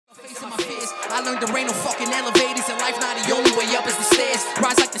I learned there ain't no fucking elevators in life, now the only way up is the stairs.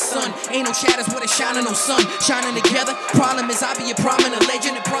 Rise like the sun, ain't no shadows where it's shining, no sun. Shining together, problem is I be a prominent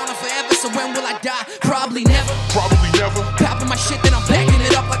legend and problem forever. So when will I die? Probably never. Probably never. Popping my shit, then I'm backing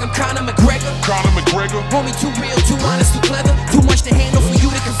it up like I'm Conor McGregor. Conor McGregor. Homie, too real, too honest, too clever. Too much to handle for you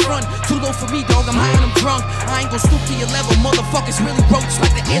to confront. Too low for me, dog, I'm high and I'm drunk. I ain't gon' stoop to your level, motherfuckers really roach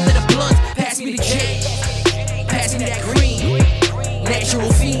like the end of the blunt. Pass me the J, pass me that green.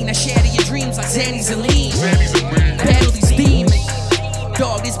 Natural fiend, I shatter your dreams like Xannies and lean. Battle these demons.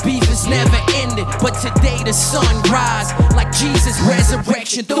 Dog, this beef is never ending, but today the sun rise like Jesus'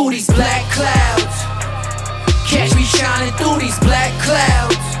 resurrection through these black clouds. Catch me shining through these black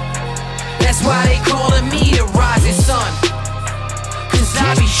clouds. That's why they calling me the rising sun, cause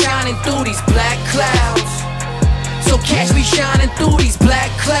I be shining through these black clouds. So catch me shining through these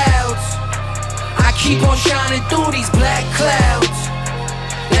black clouds. I keep on shining through these black clouds.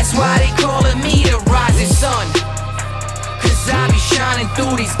 That's why they calling me the rising sun, cause I be shining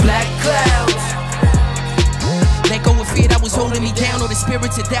through these black clouds. Let go of fear that was holding me down, or the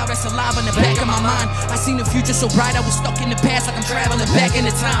spirits of doubt that's alive in the back of my mind. I seen the future so bright, I was stuck in the past like I'm traveling back in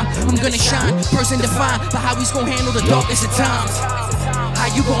the time. I'm gonna shine, person defined by how he's gonna handle the darkest of times. How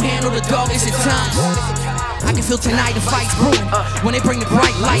you gonna handle the darkest of times? I can feel tonight the fight's brewing when they bring the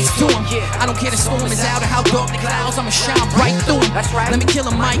bright lights to them. I don't care the storm is out or how dark the clouds, I'ma shine right through them. Let me kill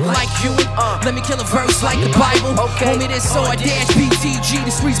a mic like you, let me kill a verse like the Bible. Homie, this so I dash BTG, the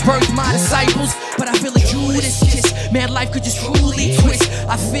streets birthed my disciples. But I feel a Judas kiss, man, life could just truly twist.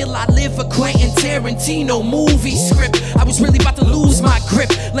 I feel I live a Quentin Tarantino movie script. I was really about to lose my grip.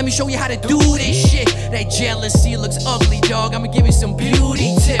 Let me show you how to do this shit. That jealousy looks ugly, dog, I'ma give you some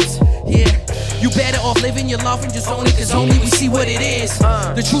beauty tips. Yeah, you better off living your life and just own it, cause only we see what it is.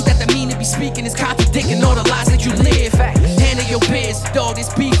 The truth that the mean to be speaking is contradicting all the lies that you live. Handle your biz, dog,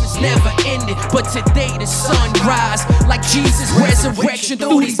 this beef is never ended, but today the sun rise like Jesus' resurrection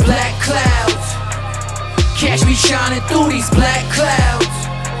through these black clouds. Catch me shining through these black clouds.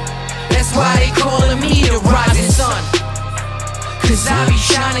 That's why they calling me the rising sun, cause I be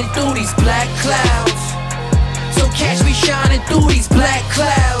shining through these black clouds. So catch me shining through these black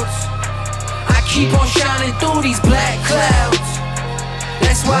clouds. I keep on shining through these black clouds.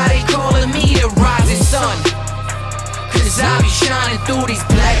 That's why they calling me the rising sun, cause I be shining through these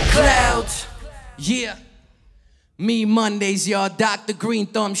black clouds. Yeah, me Mondays, y'all, Dr.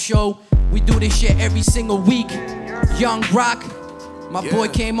 Greenthumb Show. We do this shit every single week. Young Rock, my boy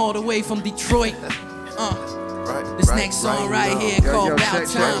came all the way from Detroit. This next song right here called About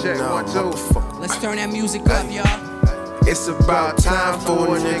Time. Let's turn that music up, y'all. It's about time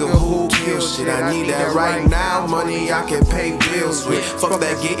for a nigga who kills shit. I need that right now, money I can pay bills with. Fuck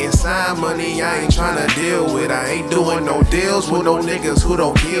that getting signed money, I ain't tryna deal with. I ain't doing no deals with no niggas who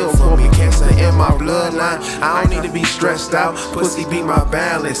don't kill for me. Cancer in my bloodline, I don't need to be stressed out. Pussy be my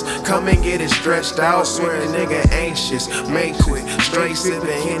balance, come and get it stretched out. Swear a nigga anxious, make quit. Straight sipping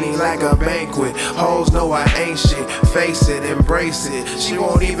Henny like a banquet. Hoes know I ain't shit, face it, embrace it. She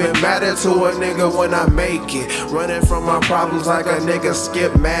won't even matter to a nigga when I make it. Running from my problems like a nigga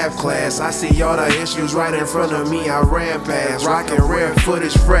skip math class. I see all the issues right in front of me, I ran past. Rockin' rare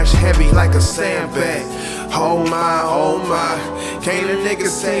footage, fresh, heavy like a sandbag. Oh my, can't a nigga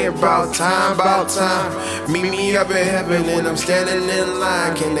say about time, about time? Meet me up in heaven and I'm standing in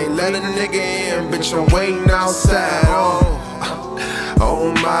line. Can they let a nigga in? Bitch, I'm waiting outside.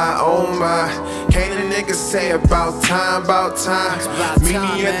 Oh my, can't a nigga say about time, about time? Meet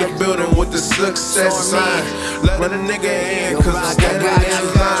me at the building with the success sign. Let a nigga in, cause I'm standing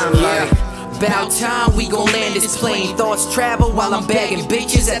in line like. About time we gon' land this plane. Thoughts travel while I'm bagging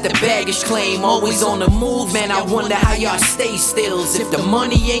bitches at the baggage claim. Always on the move, man, I wonder how y'all stay stills. If the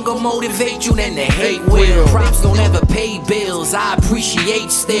money ain't gon' motivate you, then the hate will. Props don't ever pay bills, I appreciate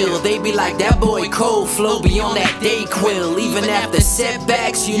still. They be like, that boy cold flow beyond that Dayquil. Even after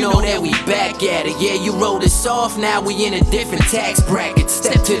setbacks, you know that we back at it. Yeah, you wrote us off, now we in a different tax bracket.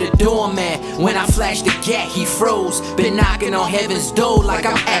 Step to the doorman, when I flashed the gat, he froze. Been knocking on heaven's door like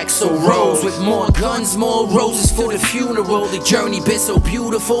I'm Axl Rose. With more guns, more roses for the funeral. The journey been so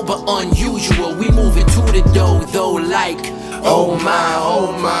beautiful but unusual. We moving to the dough though like. Oh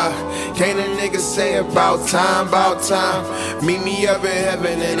my, can't a nigga say about time, about time? Meet me up in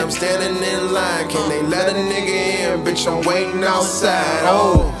heaven and I'm standing in line. Can they let a nigga in? Bitch, I'm waiting outside.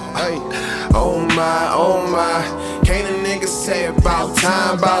 Oh my, can't a nigga say about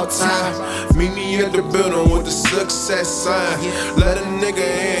time, about time? Meet me at the building with the success sign. Let a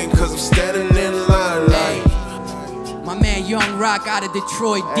nigga in, cause I'm standing in line like. My man Young Rock out of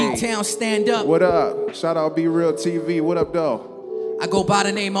Detroit, D-Town, stand up. What up? Shout out BREALTV. What up, though? I go by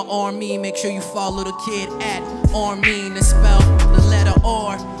the name of Armin. Make sure you follow the kid at Armin. To spell the letter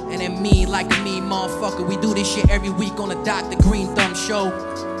R and then me like a mean motherfucker. We do this shit every week on the Dr. Greenthumb Show.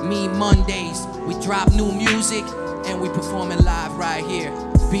 Mean Mondays. We drop new music and we performing live right here.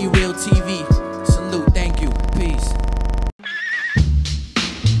 BREALTV. Salute. Thank you. Peace.